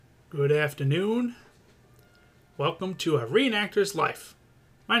Good afternoon. Welcome to A Reenactor's Life.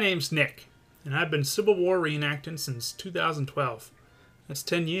 My name's Nick, and I've been Civil War reenacting since 2012. That's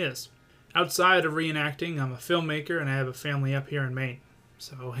 10 years. Outside of reenacting, I'm a filmmaker and I have a family up here in Maine,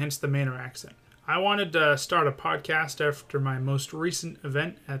 so hence the Mainer accent. I wanted to start a podcast after my most recent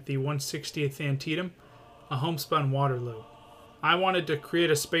event at the 160th Antietam, a homespun Waterloo. I wanted to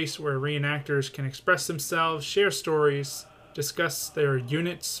create a space where reenactors can express themselves, share stories, discuss their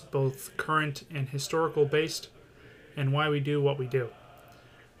units, both current and historical based, and why we do what we do.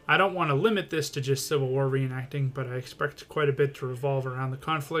 I don't want to limit this to just Civil War reenacting, but I expect quite a bit to revolve around the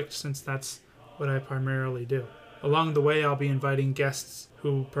conflict since that's what I primarily do. Along the way, I'll be inviting guests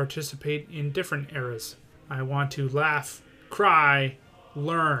who participate in different eras. I want to laugh, cry,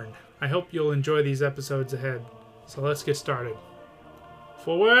 learn. I hope you'll enjoy these episodes ahead. So let's get started.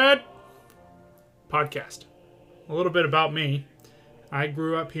 Forward! Podcast. A little bit about me. I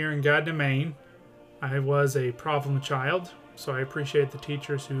grew up here in Gardner, Maine. I was a problem child, so I appreciate the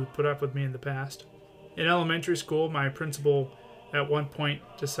teachers who put up with me in the past. In elementary school, my principal at one point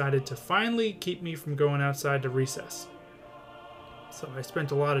decided to finally keep me from going outside to recess. So I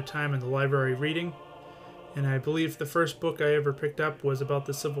spent a lot of time in the library reading, and I believe the first book I ever picked up was about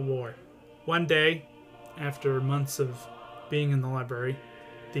the Civil War. One day, after months of being in the library,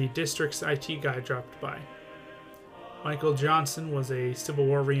 the district's IT guy dropped by. Michael Johnson was a Civil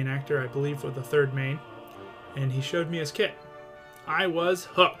War reenactor, I believe, with the 3rd Maine, and he showed me his kit. I was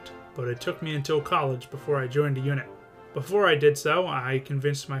hooked, but it took me until college before I joined a unit. Before I did so, I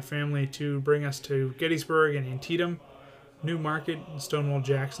convinced my family to bring us to Gettysburg and Antietam, New Market, and Stonewall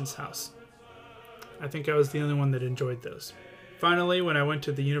Jackson's house. I think I was the only one that enjoyed those. Finally, when I went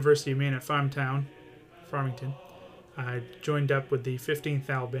to the University of Maine at Farmington, I joined up with the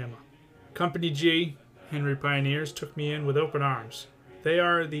 15th Alabama. Company G, Henry Pioneers, took me in with open arms. They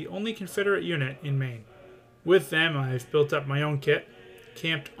are the only Confederate unit in Maine. With them, I've built up my own kit,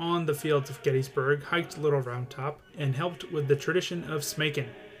 camped on the fields of Gettysburg, hiked Little Round Top, and helped with the tradition of smaking.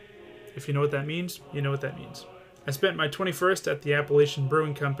 If you know what that means, you know what that means. I spent my 21st at the Appalachian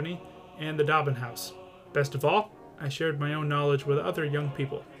Brewing Company and the Dobbin House. Best of all, I shared my own knowledge with other young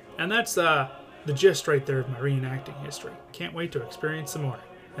people. And that's the gist right there of my reenacting history. Can't wait to experience some more.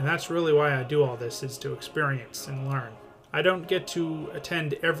 And that's really why I do all this, is to experience and learn. I don't get to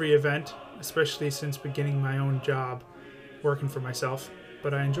attend every event, especially since beginning my own job working for myself,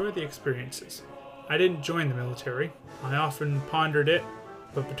 but I enjoy the experiences. I didn't join the military. I often pondered it,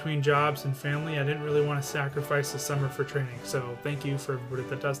 but between jobs and family, I didn't really want to sacrifice the summer for training, so thank you for everybody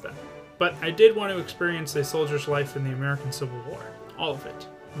that does that. But I did want to experience a soldier's life in the American Civil War. All of it.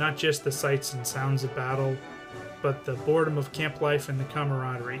 Not just the sights and sounds of battle, but the boredom of camp life and the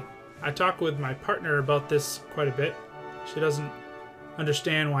camaraderie. I talk with my partner about this quite a bit. She doesn't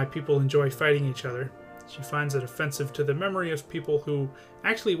understand why people enjoy fighting each other. She finds it offensive to the memory of people who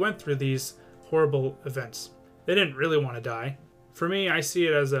actually went through these horrible events. They didn't really want to die. For me, I see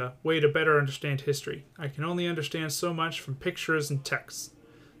it as a way to better understand history. I can only understand so much from pictures and texts.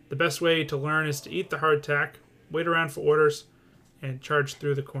 The best way to learn is to eat the hardtack, wait around for orders, and charge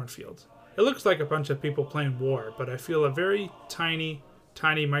through the cornfield. It looks like a bunch of people playing war, but I feel a very tiny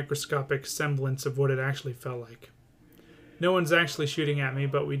microscopic semblance of what it actually felt like. No one's actually shooting at me,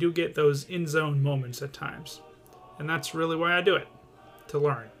 but we do get those in-zone moments at times. And that's really why I do it, to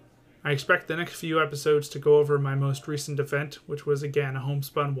learn. I expect the next few episodes to go over my most recent event, which was again a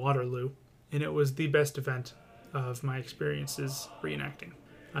homespun Waterloo, and it was the best event of my experiences reenacting.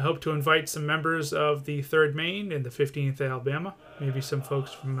 I hope to invite some members of the 3rd Maine and the 15th Alabama, maybe some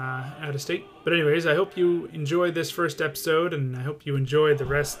folks from out of state. But anyways, I hope you enjoyed this first episode, and I hope you enjoy the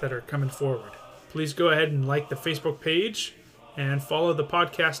rest that are coming forward. Please go ahead and like the Facebook page and follow the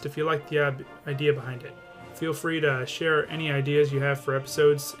podcast if you like the idea behind it. Feel free to share any ideas you have for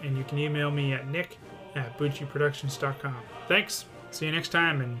episodes, and you can email me at nick@bucciproductions.com. Thanks, see you next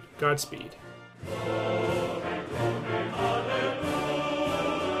time, and Godspeed.